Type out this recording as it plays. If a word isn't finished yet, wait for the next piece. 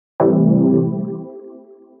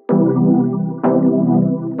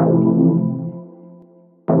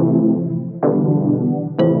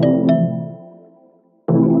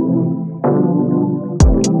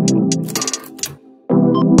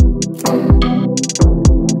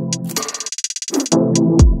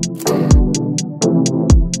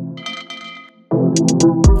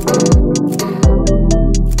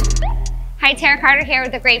Carter here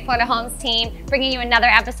with the Great Florida Homes team, bringing you another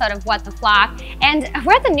episode of What the Flock. And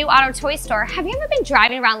we're at the new auto toy store. Have you ever been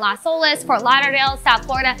driving around Las Olas, Fort Lauderdale, South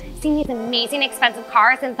Florida, seeing these amazing expensive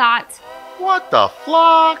cars and thought, what the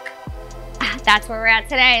flock? That's where we're at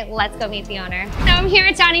today. Let's go meet the owner. So I'm here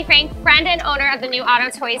with Johnny Frank, friend and owner of the new auto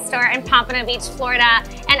toy store in Pompano Beach, Florida.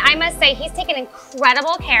 And I must say, he's taken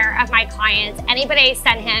incredible care of my clients. Anybody I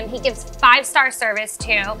send him, he gives 5-star service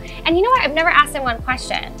to. And you know what? I've never asked him one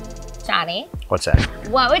question. Johnny. What's that?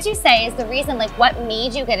 What would you say is the reason, like what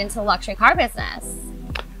made you get into the luxury car business?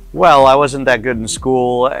 Well, I wasn't that good in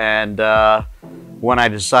school, and when I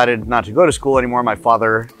decided not to go to school anymore, my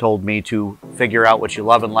father told me to figure out what you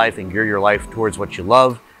love in life and gear your life towards what you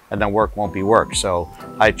love, and then work won't be work. So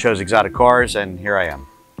I chose exotic cars, and here I am.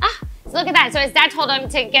 So look at that. So his dad told him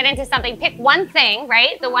to get into something, pick one thing,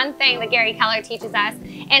 right? The one thing that Gary Keller teaches us,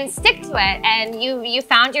 and stick to it. And you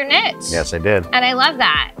found your niche. Yes, I did. And I love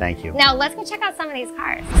that. Thank you. Now let's go check out some of these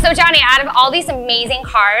cars. So Johnny, out of all these amazing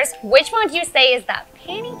cars, which one would you say is the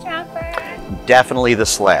panty dropper? Definitely the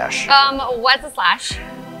Slash. What's the Slash?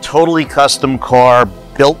 Totally custom car,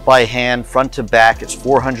 built by hand, front to back. It's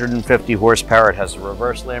 450 horsepower. It has the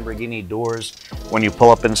reverse Lamborghini doors. When you pull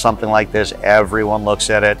up in something like this, everyone looks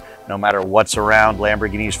at it. No matter what's around,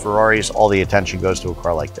 Lamborghinis, Ferraris, all the attention goes to a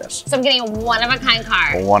car like this. So I'm getting a one-of-a-kind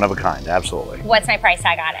car. A one-of-a-kind, absolutely. What's my price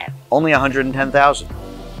tag on it? Only $110,000.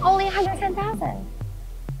 Only $110,000.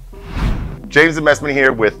 James Investment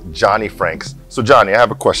here with Johnny Franks. So Johnny, I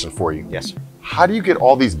have a question for you. Yes. How do you get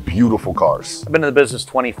all these beautiful cars? I've been in the business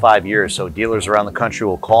 25 years, so dealers around the country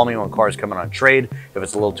will call me when cars come in on trade. If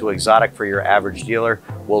it's a little too exotic for your average dealer,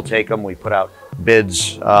 we'll take them. We put out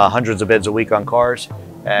bids, hundreds of bids a week on cars,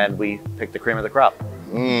 and we pick the cream of the crop.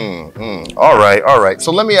 All right.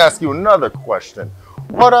 So let me ask you another question.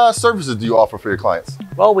 What services do you offer for your clients?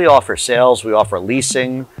 Well, we offer sales, we offer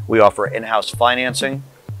leasing, we offer in-house financing.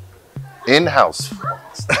 In-house?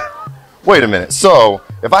 Wait a minute. So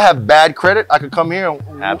if I have bad credit, I could come here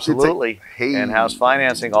and Absolutely. Hey. In-house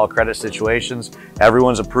financing, all credit situations.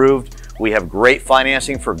 Everyone's approved. We have great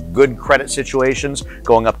financing for good credit situations,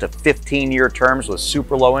 going up to 15-year terms with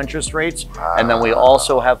super low interest rates. And then we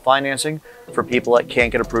also have financing for people that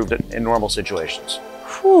can't get approved in normal situations.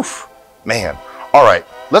 Whew, man. All right,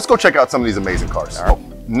 let's go check out some of these amazing cars. All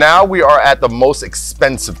right. Now we are at the most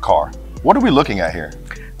expensive car. What are we looking at here?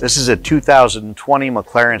 This is a 2020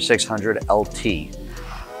 McLaren 600 LT.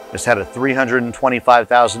 It's had a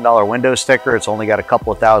 $325,000 window sticker. It's only got a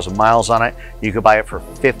couple of thousand miles on it. You could buy it for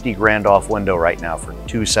 50 grand off window right now for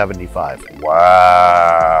 $275,000.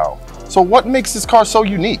 Wow. So what makes this car so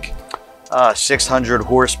unique? 600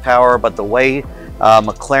 horsepower, but the way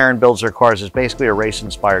McLaren builds their cars is basically a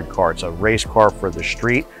race-inspired car. It's a race car for the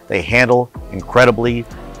street. They handle incredibly.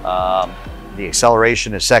 The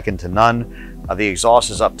acceleration is second to none. The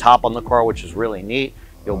exhaust is up top on the car, which is really neat.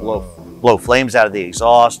 You'll blow flames out of the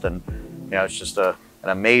exhaust, and it's just an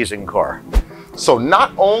amazing car. So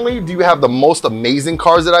not only do you have the most amazing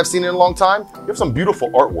cars that I've seen in a long time, you have some beautiful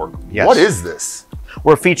artwork. Yes. What is this?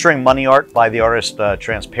 We're featuring money art by the artist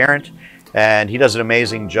Transparent, and he does an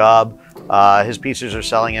amazing job. His pieces are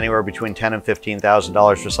selling anywhere between $10,000 and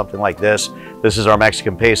 $15,000 for something like this. This is our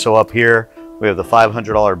Mexican peso up here. We have the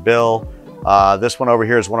 $500 bill. This one over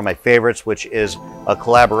here is one of my favorites, which is a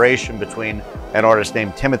collaboration between an artist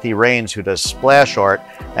named Timothy Raines, who does splash art,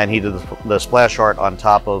 and he did the splash art on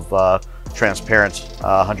top of Transparent's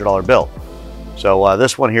 $100 bill. So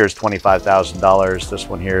this one here is $25,000. This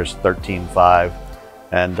one here is $13,500,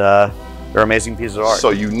 and they're amazing pieces of art.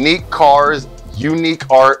 So unique cars, unique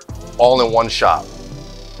art, all in one shop.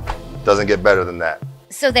 Doesn't get better than that.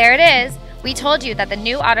 So there it is. We told you that the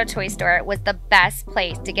new auto toy store was the best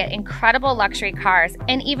place to get incredible luxury cars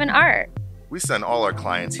and even art. We send all our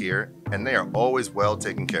clients here, and they are always well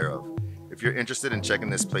taken care of. If you're interested in checking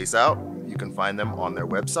this place out, you can find them on their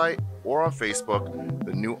website or on Facebook,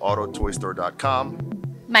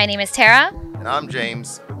 thenewautotoystore.com. My name is Tara. And I'm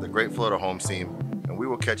James with the Great Florida Homes team, and we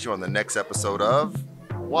will catch you on the next episode of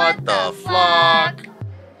What the Flock?